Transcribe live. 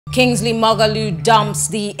Kingsley Moghalu dumps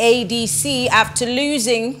the A.D.C after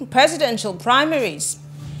losing presidential primaries.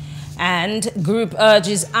 And group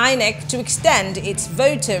urges INEC to extend its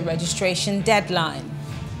voter registration deadline.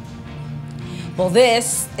 Well,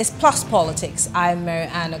 this is Plus Politics. I'm Mary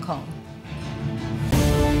Anacom.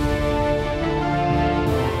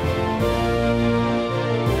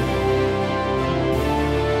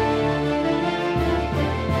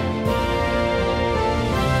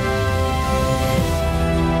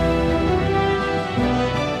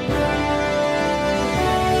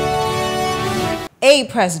 A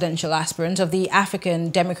presidential aspirant of the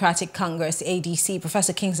African Democratic Congress, A.D.C,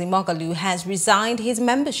 Professor Kingsley Moghalu, has resigned his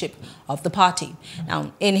membership of the party.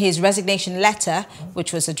 Now, in his resignation letter,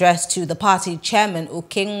 which was addressed to the party chairman,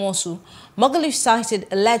 Okenwosu, Moghalu cited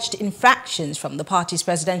alleged infractions from the party's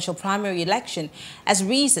presidential primary election as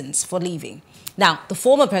reasons for leaving. Now, the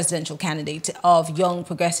former presidential candidate of Young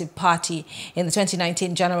Progressive Party in the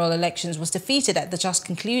 2019 general elections was defeated at the just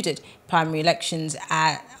concluded primary elections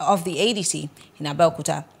of the A.D.C in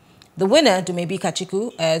Abeokuta. The winner, Dumebi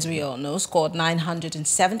Kachikwu, as we all know, scored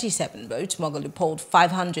 977 votes. Moghalu polled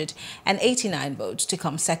 589 votes to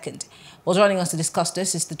come second. Well, joining us to discuss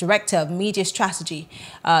this is the Director of Media Strategy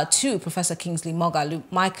to Professor Kingsley Moghalu,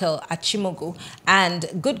 Michael Achimugu, and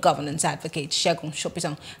Good Governance Advocate Segun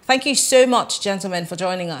Sopitan. Thank you so much, gentlemen, for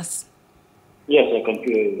joining us. Yes, I can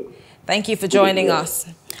hear you. Thank you for joining us.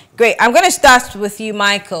 Great. I'm going to start with you,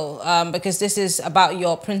 Michael, because this is about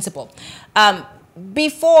your principle.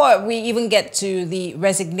 Before we even get to the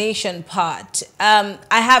resignation part, I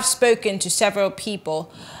have spoken to several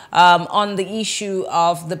people on the issue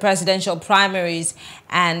of the presidential primaries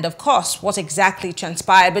and, of course, what exactly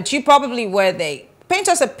transpired. But you probably were there. Paint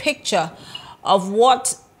us a picture of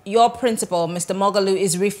what your principal, Mr. Moghalu,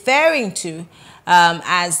 is referring to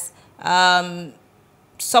as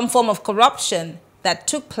some form of corruption that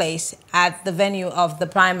took place at the venue of the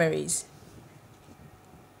primaries.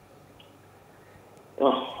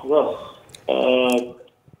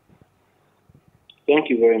 Thank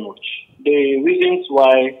you very much. The reasons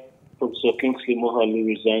why Professor Kingsley Moghalu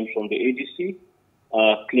resigned from the A.D.C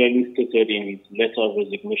are clearly stated in his letter of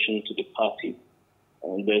resignation to the party.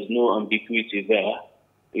 And there's no ambiguity there.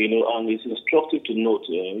 And it's instructive to note,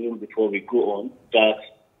 even before we go on, that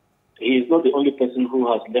he is not the only person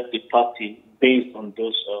who has left the party based on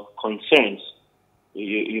those concerns.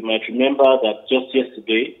 You might remember that just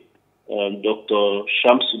yesterday, Dr.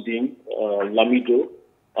 Shamsuddin Lamido,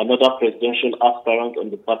 another presidential aspirant on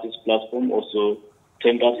the party's platform, also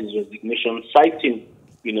tendered his resignation, citing,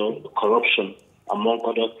 corruption, among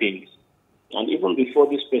other things. And even before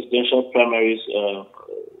these presidential primaries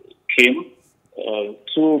came,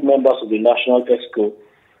 two members of the National EXCO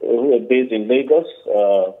who are based in Lagos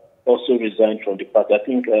also resigned from the party. I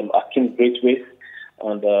think Akin Greatway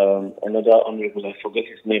and another honorable, I forget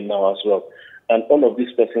his name now as well. And all of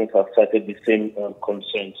these persons have cited the same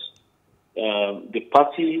concerns. The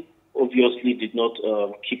party obviously did not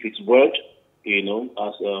keep its word,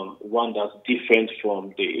 as one that's different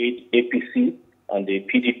from the APC and the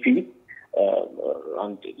PDP.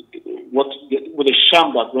 And with the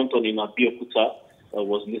sham that went on in Abeokuta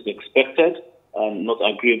was least expected and not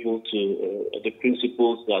agreeable to the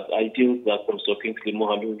principles, ideals that Professor Kingsley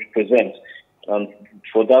Moghalu represents. And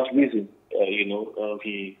for that reason,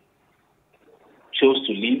 he chose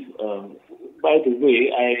to leave. By the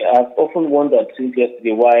way, I have often wondered since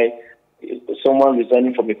yesterday why someone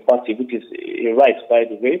resigning from a party, which is a right, by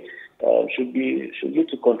the way, should lead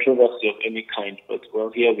to controversy of any kind. But,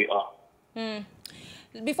 well, here we are.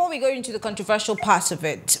 Before we go into the controversial part of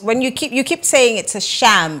it, when you keep saying it's a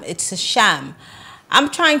sham, I'm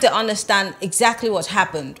trying to understand exactly what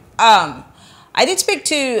happened. I did speak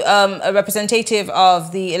to a representative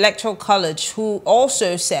of the Electoral College who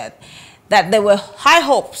also said that there were high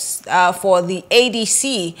hopes for the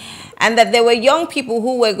A.D.C and that there were young people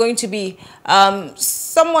who were going to be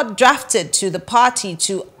somewhat drafted to the party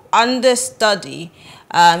to understudy,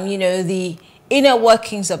 the inner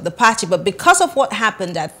workings of the party. But because of what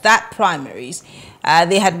happened at that primaries,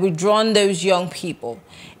 they had withdrawn those young people.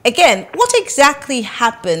 Again, what exactly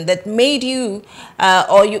happened that made you,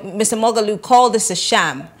 Mr. Moghalu, call this a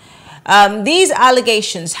sham? These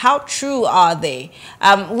allegations, how true are they?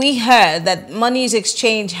 We heard that monies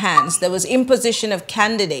exchanged hands. There was imposition of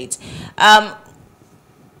candidates.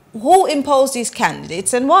 Who imposed these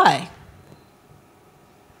candidates and why?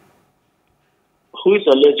 Who is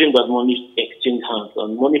alleging that money exchanged hands,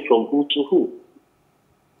 and money from who to who?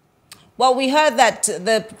 Well, we heard that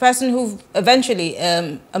the person who eventually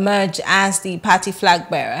emerged as the party flag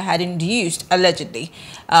bearer had induced, allegedly,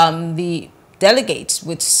 the delegates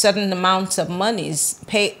with certain amounts of monies.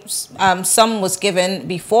 Some was given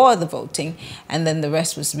before the voting, and then the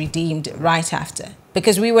rest was redeemed right after.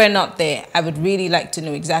 Because we were not there, I would really like to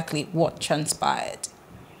know exactly what transpired.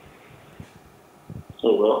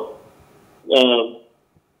 So, well,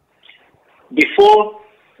 before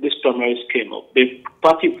these primaries came up, the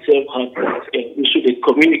party itself had issued a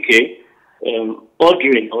communique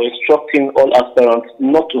ordering or instructing all aspirants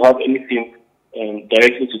not to have anything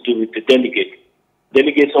directly to do with the delegate.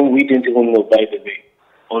 Delegates whom we didn't even know, by the way,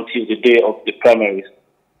 until the day of the primaries.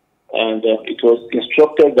 And it was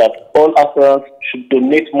instructed that all aspirants should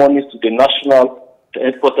donate monies to the national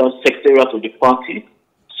headquarters secretariat of the party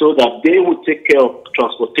so that they would take care of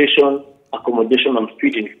transportation, accommodation, and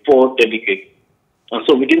feeding for delegates. And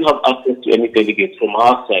so we didn't have access to any delegates from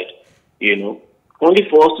our side, only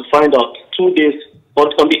for us to find out 2 days, but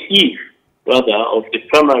on the eve, rather, of the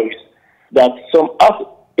primaries, that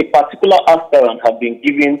a particular aspirant had been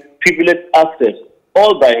given privileged access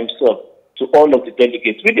all by himself to all of the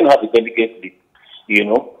delegates. We didn't have a delegate list,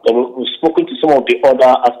 We've spoken to some of the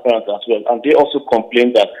other aspirants as well, and they also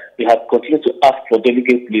complained that they had continued to ask for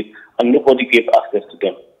delegate lists and nobody gave access to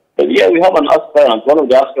them. But yeah, we have an aspirant, one of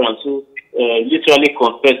the aspirants who literally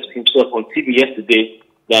confessed himself on TV yesterday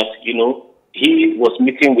that, he was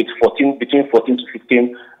meeting with between 14 to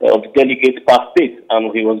 15 of the delegates per state,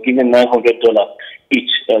 and he was given $900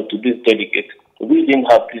 each to this delegate. We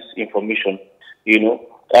didn't have this information,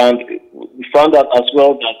 and we found out as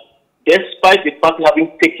well that despite the party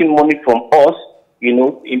having taken money from us,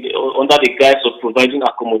 under the guise of providing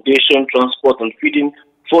accommodation, transport, and feeding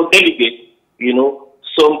for delegates,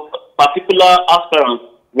 some particular aspirants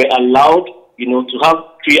were allowed, to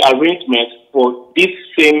have pre-arrangements for this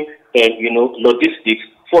same, logistics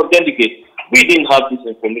for delegates. We didn't have this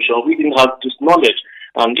information. We didn't have this knowledge,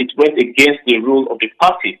 and it went against the rule of the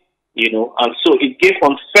party, and so it gave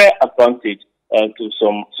unfair advantage to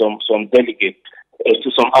some delegates,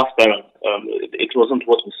 to some aspirants. It wasn't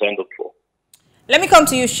what we signed up for. Let me come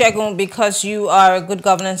to you, Segun, because you are a good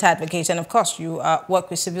governance advocate, and of course you work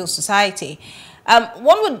with civil society.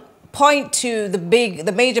 One would point to the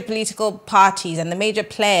major political parties and the major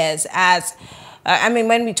players as,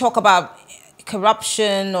 when we talk about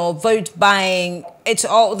corruption or vote buying,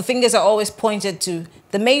 the fingers are always pointed to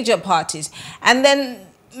the major parties. And then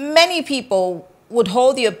many people would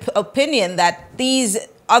hold the opinion that these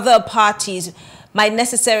other parties might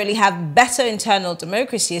necessarily have better internal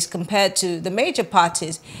democracy as compared to the major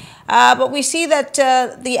parties. But we see that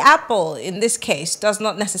the apple, in this case, does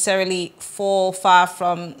not necessarily fall far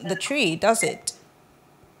from the tree, does it?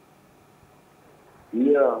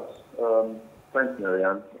 Yeah, thanks,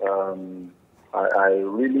 Marianne. I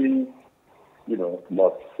really,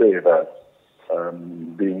 must say that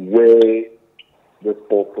the way this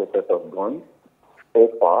whole process has gone so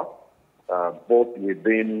far, both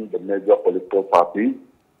within the major political parties,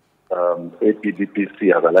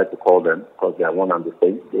 A.D.C, as I like to call them, because they are one and the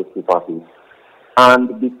same, those two parties,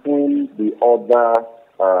 and between the other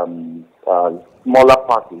smaller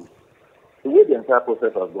parties, the way the entire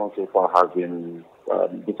process has gone so far has been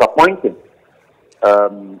disappointing.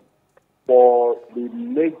 For the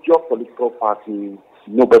major political parties,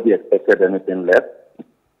 nobody expected anything less.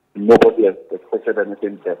 Nobody expected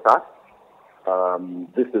anything better.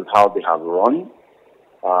 This is how they have run.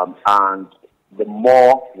 And the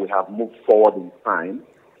more we have moved forward in time,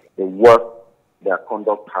 the worse their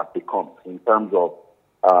conduct has become in terms of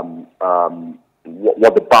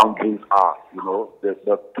what the boundaries are.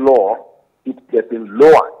 The floor keeps getting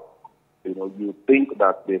lower. You think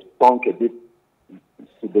that they've sunk a bit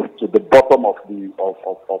to the bottom of the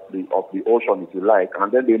ocean, if you like,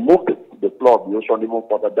 and then they move the floor of the ocean even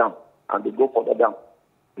further down, and they go further down.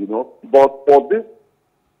 But for this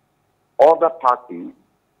other party,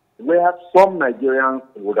 where some Nigerians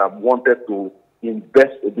would have wanted to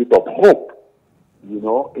invest a bit of hope,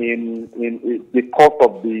 in because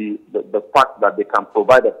of the fact that they can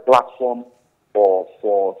provide a platform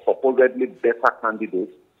for supposedly better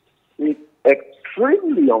candidates, it's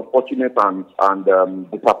extremely unfortunate and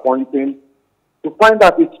disappointing to find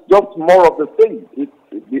that it's just more of the same.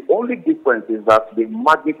 The only difference is that the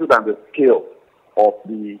magnitude and the scale of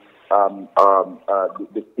the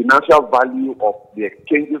financial value of the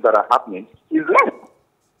exchanges that are happening is less.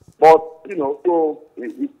 But, so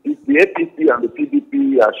if the A.D.C and the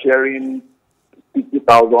PDP are sharing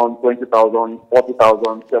 $50,000, $20,000,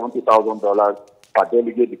 $40,000, $70,000 per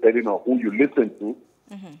delegate, depending on who you listen to,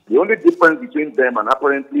 the only difference between them and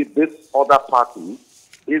apparently this other party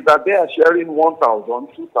is that they are sharing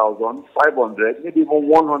 $1,000, $2,000, $500, maybe even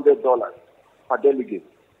 $100 per delegate.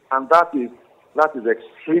 And that is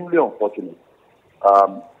extremely unfortunate.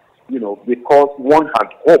 you know, because one had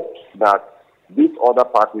hoped that these other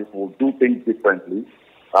parties will do things differently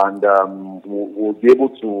and will be able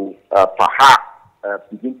to perhaps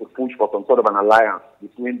begin to push for some sort of an alliance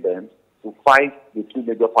between them to fight the two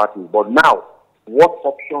major parties. But now, what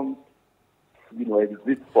options, you know,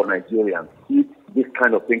 exist for Nigerians if this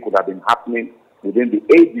kind of thing could have been happening within the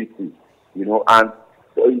A.D.C, you know? And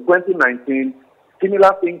in 2019,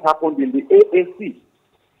 similar things happened in the A.C.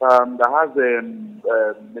 That has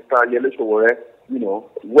Mr. Yele Sowore, you know,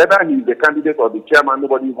 whether he's the candidate or the chairman,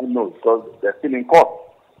 nobody even knows because they're still in court,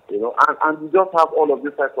 you know. And we just have all of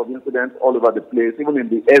these types of incidents all over the place. Even in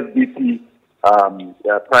the S.D.C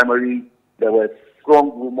primaries, there were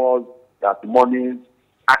strong rumors that money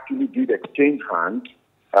actually did exchange hands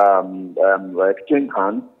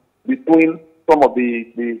between some of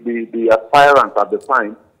the aspirants at the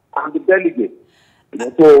time and the delegates. You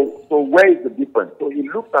know, so where is the difference? So it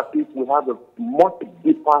looks as if we have a much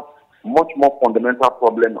deeper, much more fundamental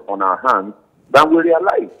problem on our hands than we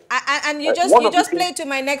realize. And you just played to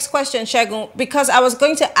my next question, Segun, because I was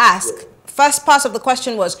going to ask, first part of the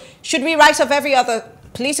question was, should we write off every other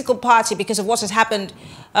political party because of what has happened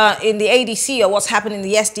in the A.D.C or what's happened in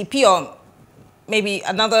the SDP, or maybe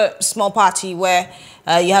another small party where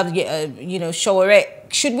you have, you know, Sowore?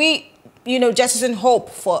 Should we, you know, jettison hope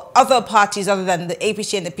for other parties other than the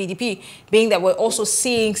APC and the PDP, being that we're also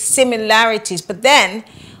seeing similarities? But then,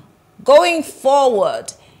 going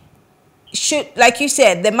forward, like you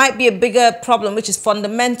said, there might be a bigger problem, which is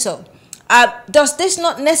fundamental. Does this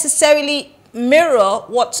not necessarily mirror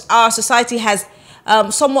what our society has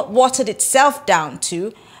somewhat watered itself down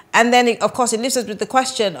to? And then, of course, it leaves us with the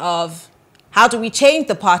question of, how do we change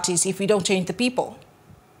the parties if we don't change the people?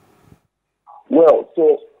 Well,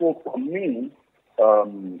 so for me,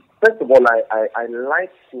 first of all, I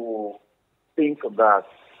like to think that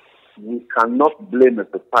we cannot blame a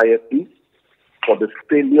society for the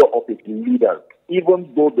failure of its leaders,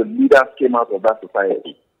 even though the leaders came out of that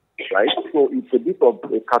society, right? So it's a bit of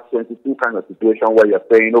a catch-22 kind of situation where you're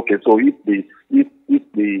saying, okay, so if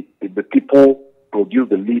the people produce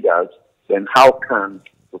the leaders, then how can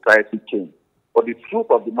society change? But the truth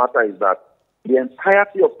of the matter is that the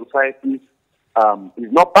entirety of society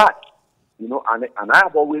is not bad, you know, and I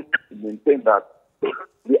have always maintained that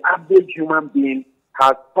the average human being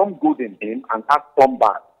has some good in him and has some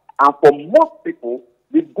bad. And for most people,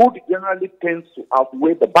 the good generally tends to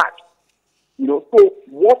outweigh the bad. You know, so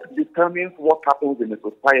what determines what happens in a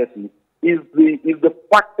society is the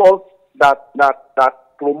factors that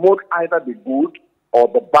promote either the good or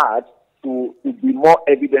the bad to be more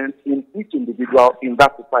evident in each individual in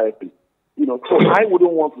that society. You know, so I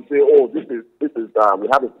wouldn't want to say, oh, this is we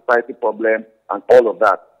have a society problem and all of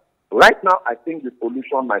that. Right now, I think the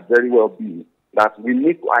solution might very well be that we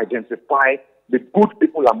need to identify the good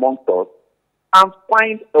people amongst us and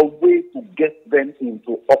find a way to get them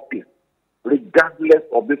into office, regardless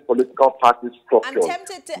of this political party structure. I'm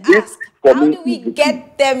tempted to ask, how do we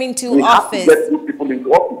get them into office? We have to get good people into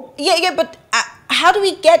office. Yeah, but how do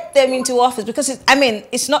we get them into office? Because,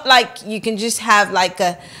 it's not like you can just have like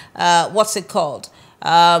a, what's it called?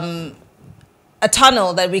 A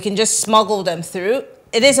tunnel that we can just smuggle them through.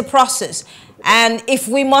 It is a process. And if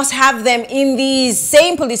we must have them in these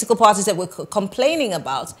same political parties that we're complaining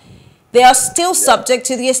about, they are still subject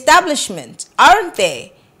to the establishment, aren't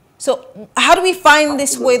they? So how do we find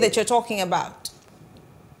this way that you're talking about?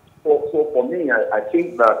 So for me, I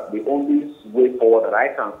think that the only way forward that I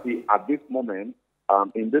can see at this moment,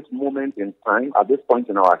 in this moment in time, at this point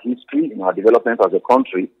in our history, in our development as a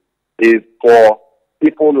country, is for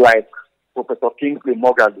people like Professor Kingsley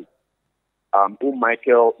Moghalu, whom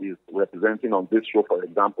Michael is representing on this show, for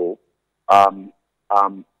example, and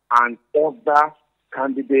other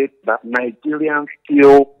candidates that Nigerians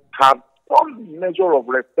still have some measure of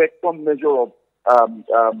respect, some measure of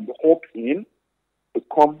hope in, to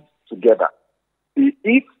come together.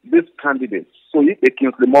 If this candidate, so if a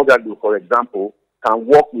Kingsley Moghalu, for example, can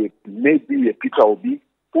work with maybe a Peter Obi,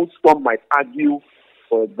 who some might argue,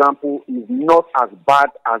 for example, is not as bad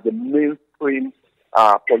as the mainstream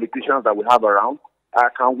politicians that we have around,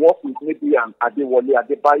 can work with maybe an Adewale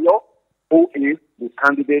Adebayo, who is the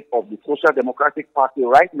candidate of the Social Democratic Party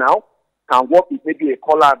right now, can work with maybe a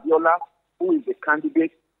Kola Abiola, who is the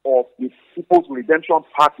candidate of the People's Redemption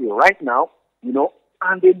Party right now, you know,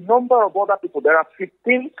 and a number of other people. There are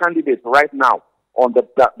 15 candidates right now on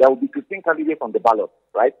there will be 15 candidates on the ballot,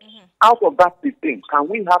 right? Mm-hmm. Out of that 15, can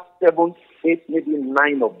we have 7, 8, maybe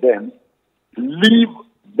 9 of them leave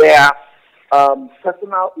their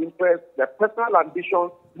personal interests, their personal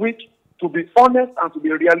ambitions, which, to be honest and to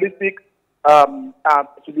be realistic,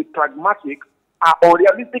 to be pragmatic, are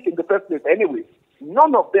unrealistic in the first place anyway.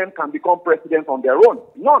 None of them can become president on their own.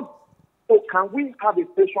 None. So can we have a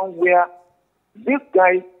situation where these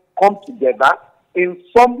guys come together in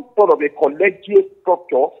some sort of a collegiate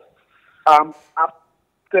structure,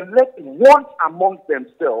 select one amongst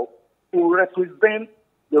themselves to represent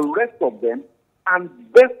the rest of them and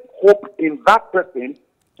best hope in that person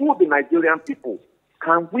to the Nigerian people?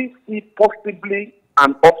 Can we see possibly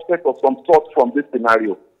an offset of some sort from this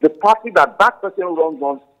scenario? The party that person runs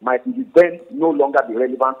on might then no longer be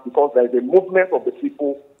relevant because there is a movement of the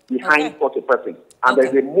people behind such a person. And there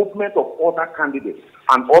is a movement of other candidates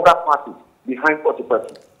and other parties behind such a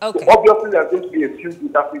person. So obviously there's going to be a few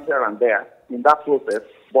differences here and there in that process,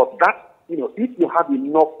 but that, if you have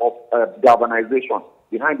enough of galvanization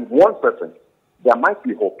behind one person, there might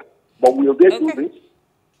be hope. But will they do this?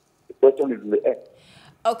 The question is in the air.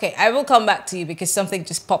 Okay, I will come back to you because something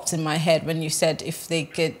just popped in my head when you said if they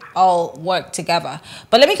could all work together.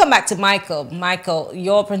 But let me come back to Michael. Michael,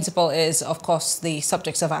 your principal is, of course, the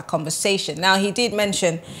subject of our conversation. Now, he did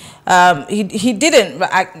mention, he didn't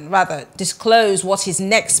rather disclose what his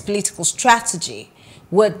next political strategy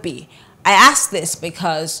would be. I asked this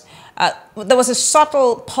because there was a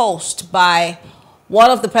subtle post by one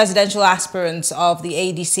of the presidential aspirants of the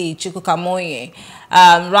A.D.C, Chukwuka,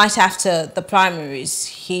 right after the primaries,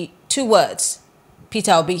 two words,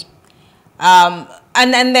 Peter Obi. And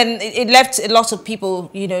then it left a lot of people,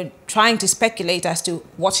 trying to speculate as to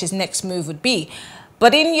what his next move would be.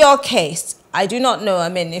 But in your case, I do not know,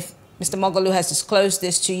 if Mr. Moghalu has disclosed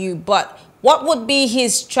this to you, but what would be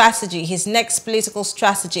his strategy, his next political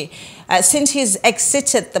strategy? Since he's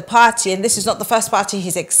exited the party, and this is not the first party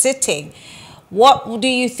he's exiting, what do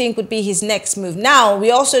you think would be his next move? Now, we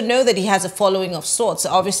also know that he has a following of sorts. It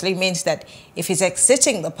obviously means that if he's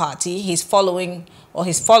exiting the party, his following or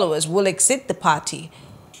his followers will exit the party.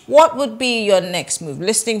 What would be your next move?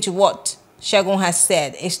 Listening to what Segun has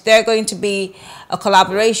said, is there going to be a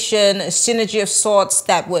collaboration, a synergy of sorts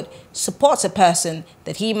that would support a person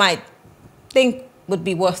that he might think would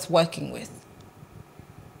be worth working with?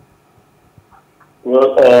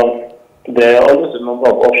 Well, there are always a number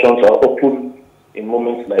of options are open in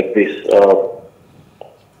moments like this.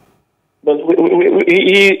 But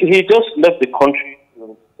he just left the country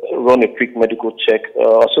to run a quick medical check.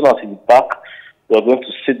 As soon as he's back, we're going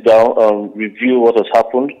to sit down and review what has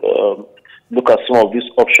happened, look at some of these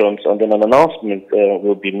options, and then an announcement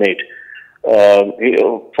will be made.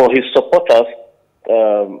 For his supporters,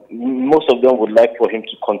 most of them would like for him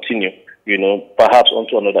to continue, perhaps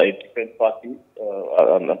onto another different party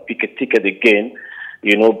and pick a ticket again,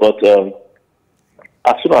 but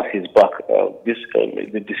as soon as he's back,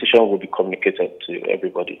 the decision will be communicated to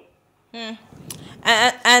everybody.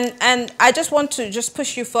 And I just want to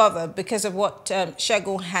push you further because of what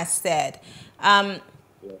Segun has said.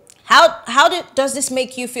 How does this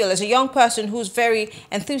make you feel as a young person who's very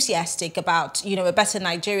enthusiastic about, a better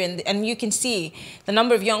Nigeria? And you can see the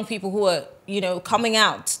number of young people who are, coming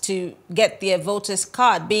out to get their voters'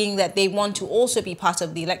 card, being that they want to also be part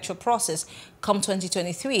of the electoral process come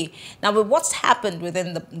 2023. Now, with what's happened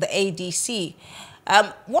within the A.D.C,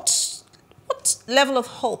 what level of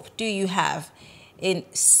hope do you have in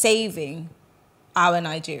saving our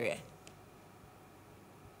Nigeria?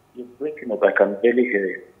 You're breaking up. I can barely hear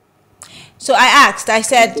you. So I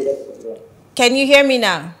said, can you hear me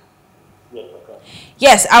now? Yes, I can.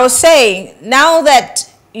 Yes, I was saying, now that,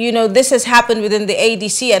 this has happened within the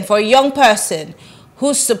A.D.C, and for a young person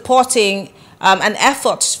who's supporting an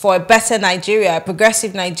effort for a better Nigeria, a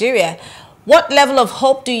progressive Nigeria, what level of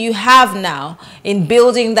hope do you have now in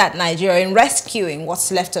building that Nigeria, in rescuing what's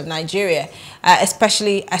left of Nigeria,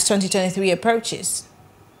 especially as 2023 approaches?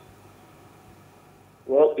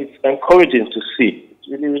 Well, it's encouraging to see. It's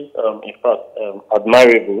really, in fact,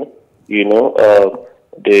 admirable,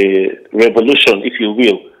 the revolution, if you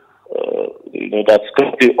will, that's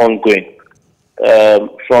currently ongoing.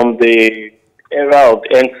 From the era of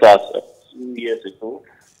NSAS 2 years ago,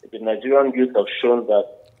 the Nigerian youth have shown that,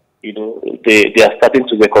 they are starting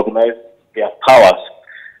to recognize their powers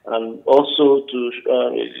and also to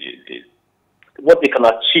what they can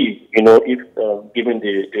achieve, if given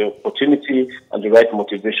the opportunity and the right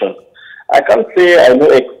motivation. I can't say I know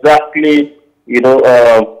exactly,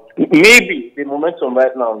 maybe the momentum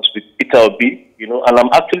right now is with Peter Obi, and I'm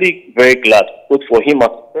actually very glad, both for him as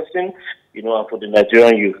a person, and for the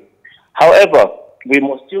Nigerian youth. However, we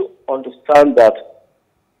must still understand that,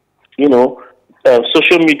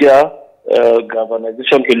 social media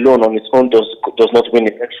galvanization alone on its own does not win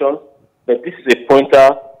election, but this is a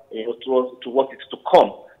pointer to what is to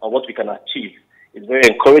come and what we can achieve. It's very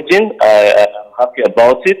encouraging. I'm happy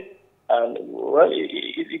about it. And well,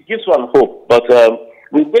 it gives one hope. But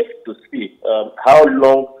we wait to see how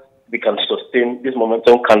long we can sustain, this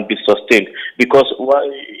momentum can be sustained. Because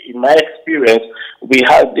in my experience, the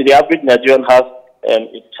average Nigerian has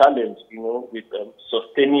a challenge, with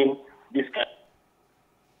sustaining this kind.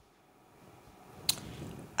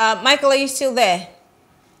 Michael, are you still there?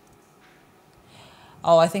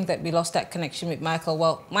 Oh, I think that we lost that connection with Michael.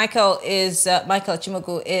 Well, Michael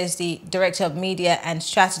Achimugu is the Director of Media and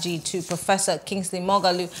Strategy to Professor Kingsley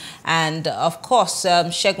Moghalu. And of course,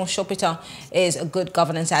 Segun Sopitan is a good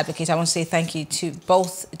governance advocate. I want to say thank you to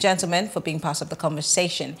both gentlemen for being part of the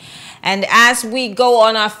conversation. And as we go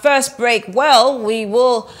on our first break, well, we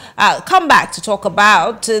will come back to talk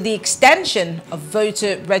about the extension of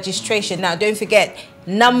voter registration. Now, don't forget,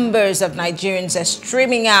 numbers of Nigerians are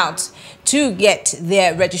streaming out to get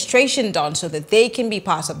their registration done so that they can be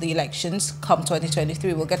part of the elections come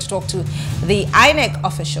 2023. We'll get to talk to the INEC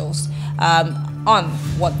officials on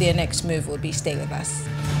what their next move will be. Stay with us.